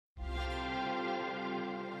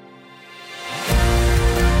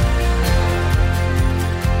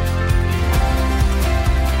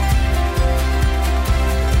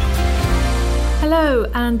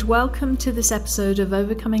and welcome to this episode of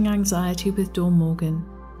Overcoming Anxiety with Dawn Morgan.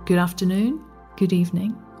 Good afternoon, good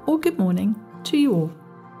evening, or good morning to you all.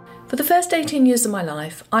 For the first 18 years of my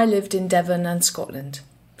life, I lived in Devon and Scotland.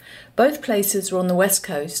 Both places were on the west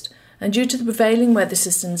coast, and due to the prevailing weather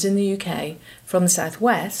systems in the UK from the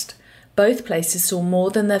southwest, both places saw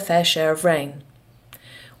more than their fair share of rain.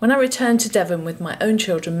 When I returned to Devon with my own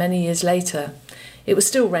children many years later, it was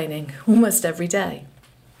still raining almost every day.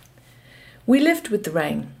 We lived with the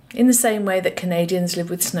rain, in the same way that Canadians live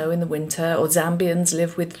with snow in the winter, or Zambians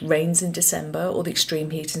live with rains in December, or the extreme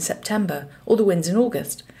heat in September, or the winds in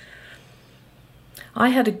August. I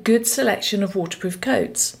had a good selection of waterproof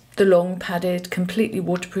coats, the long padded, completely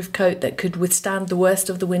waterproof coat that could withstand the worst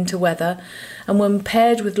of the winter weather, and when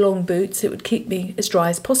paired with long boots it would keep me as dry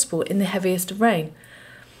as possible in the heaviest of rain,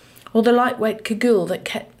 or the lightweight cagoule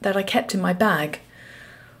that I kept in my bag,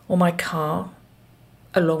 or my car,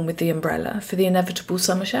 along with the umbrella for the inevitable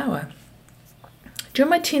summer shower. During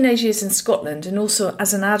my teenage years in Scotland and also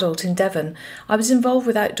as an adult in Devon, I was involved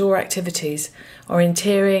with outdoor activities,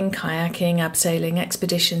 orienteering, kayaking, abseiling,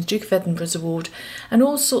 expeditions, Duke of Edinburgh's Award, and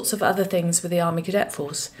all sorts of other things with the Army Cadet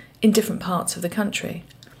Force in different parts of the country.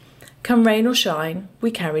 Come rain or shine,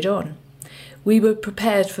 we carried on. We were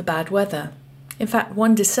prepared for bad weather. In fact,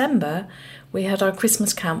 one December, we had our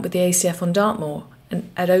Christmas camp with the ACF on Dartmoor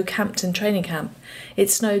at Oakhampton training camp. It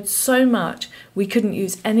snowed so much we couldn't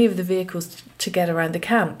use any of the vehicles to get around the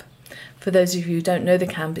camp. For those of you who don't know the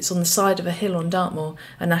camp, it's on the side of a hill on Dartmoor,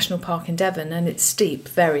 a national park in Devon, and it's steep,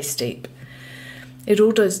 very steep. It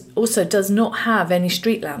also does not have any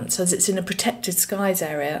street lamps as it's in a protected skies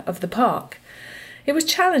area of the park. It was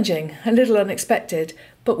challenging, a little unexpected,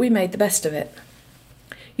 but we made the best of it.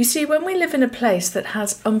 You see, when we live in a place that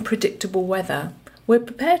has unpredictable weather, we're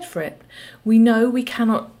prepared for it. We know we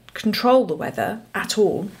cannot control the weather at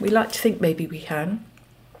all. We like to think maybe we can.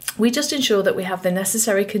 We just ensure that we have the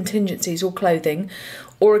necessary contingencies or clothing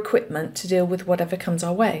or equipment to deal with whatever comes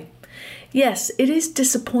our way. Yes, it is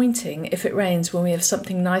disappointing if it rains when we have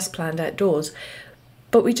something nice planned outdoors,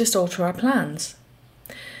 but we just alter our plans.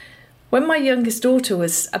 When my youngest daughter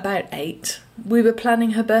was about 8, we were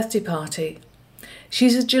planning her birthday party.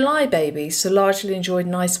 She's a July baby, so largely enjoyed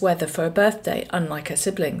nice weather for her birthday, unlike her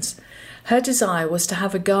siblings. Her desire was to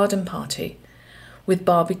have a garden party with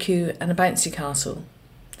barbecue and a bouncy castle.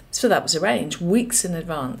 So that was arranged weeks in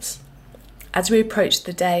advance. As we approached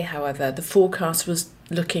the day, however, the forecast was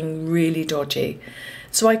looking really dodgy.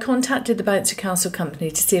 So I contacted the bouncy castle company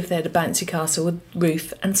to see if they had a bouncy castle with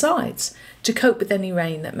roof and sides to cope with any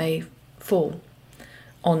rain that may fall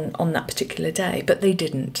on that particular day, but they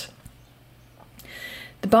didn't.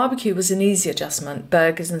 The barbecue was an easy adjustment.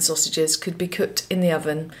 Burgers and sausages could be cooked in the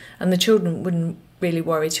oven and the children wouldn't really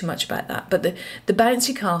worry too much about that. But the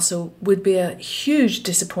bouncy castle would be a huge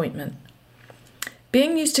disappointment.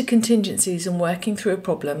 Being used to contingencies and working through a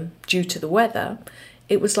problem due to the weather,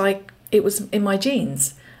 it was like it was in my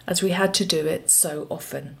genes, as we had to do it so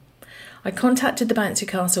often. I contacted the bouncy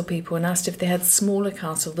castle people and asked if they had a smaller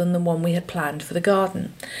castle than the one we had planned for the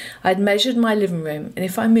garden. I had measured my living room, and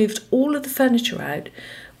if I moved all of the furniture out,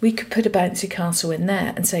 we could put a bouncy castle in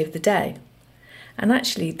there and save the day. And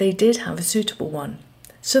actually, they did have a suitable one.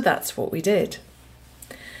 So that's what we did.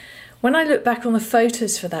 When I look back on the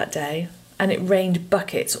photos for that day, and it rained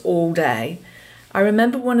buckets all day, I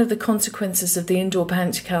remember one of the consequences of the indoor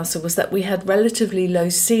bouncy castle was that we had relatively low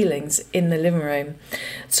ceilings in the living room.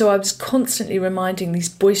 So I was constantly reminding these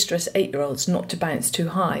boisterous 8-year-olds not to bounce too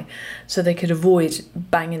high so they could avoid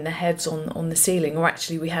banging their heads on the ceiling. Or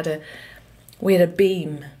actually we had a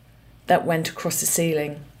beam that went across the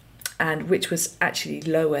ceiling, and which was actually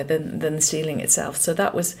lower than the ceiling itself. So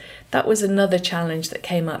that was another challenge that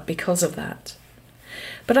came up because of that.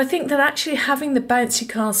 But I think that actually having the bouncy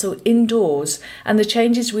castle indoors and the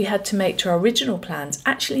changes we had to make to our original plans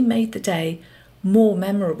actually made the day more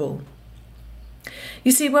memorable.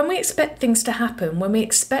 You see, when we expect things to happen, when we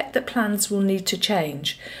expect that plans will need to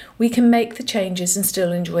change, we can make the changes and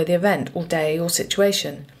still enjoy the event or day or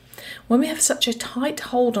situation. When we have such a tight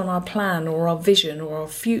hold on our plan or our vision or our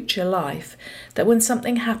future life that when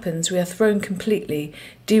something happens we are thrown completely,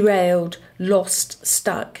 derailed, lost,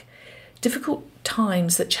 stuck, difficult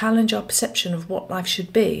times that challenge our perception of what life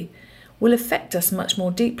should be will affect us much more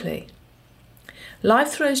deeply. Life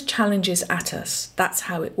throws challenges at us. That's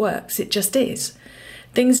how it works. It just is.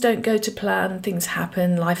 Things don't go to plan, things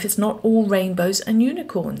happen. Life is not all rainbows and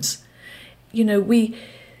unicorns. You know, we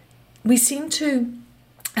seem to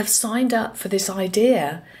have signed up for this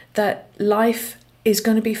idea that life is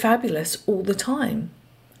going to be fabulous all the time.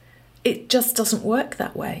 It just doesn't work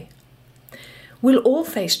that way. We'll all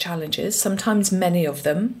face challenges, sometimes many of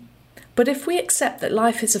them, but if we accept that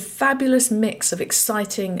life is a fabulous mix of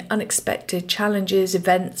exciting, unexpected challenges,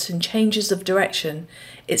 events and changes of direction,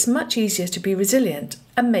 it's much easier to be resilient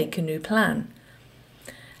and make a new plan.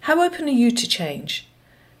 How open are you to change,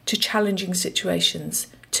 to challenging situations,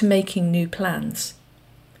 to making new plans?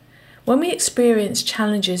 When we experience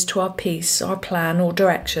challenges to our peace, our plan or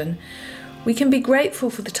direction, we can be grateful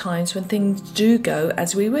for the times when things do go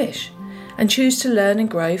as we wish, and choose to learn and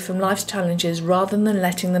grow from life's challenges rather than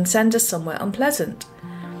letting them send us somewhere unpleasant.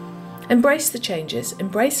 Embrace the changes,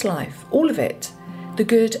 embrace life, all of it, the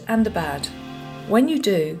good and the bad. When you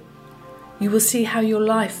do, you will see how your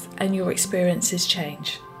life and your experiences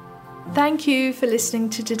change. Thank you for listening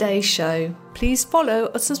to today's show. Please follow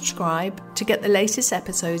or subscribe to get the latest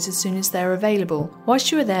episodes as soon as they're available.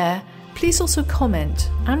 Whilst you are there, please also comment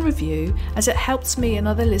and review, as it helps me and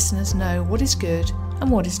other listeners know what is good and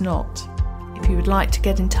what is not. If you would like to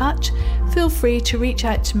get in touch, feel free to reach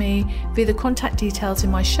out to me via the contact details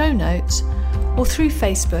in my show notes or through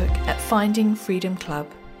Facebook at Finding Freedom Club.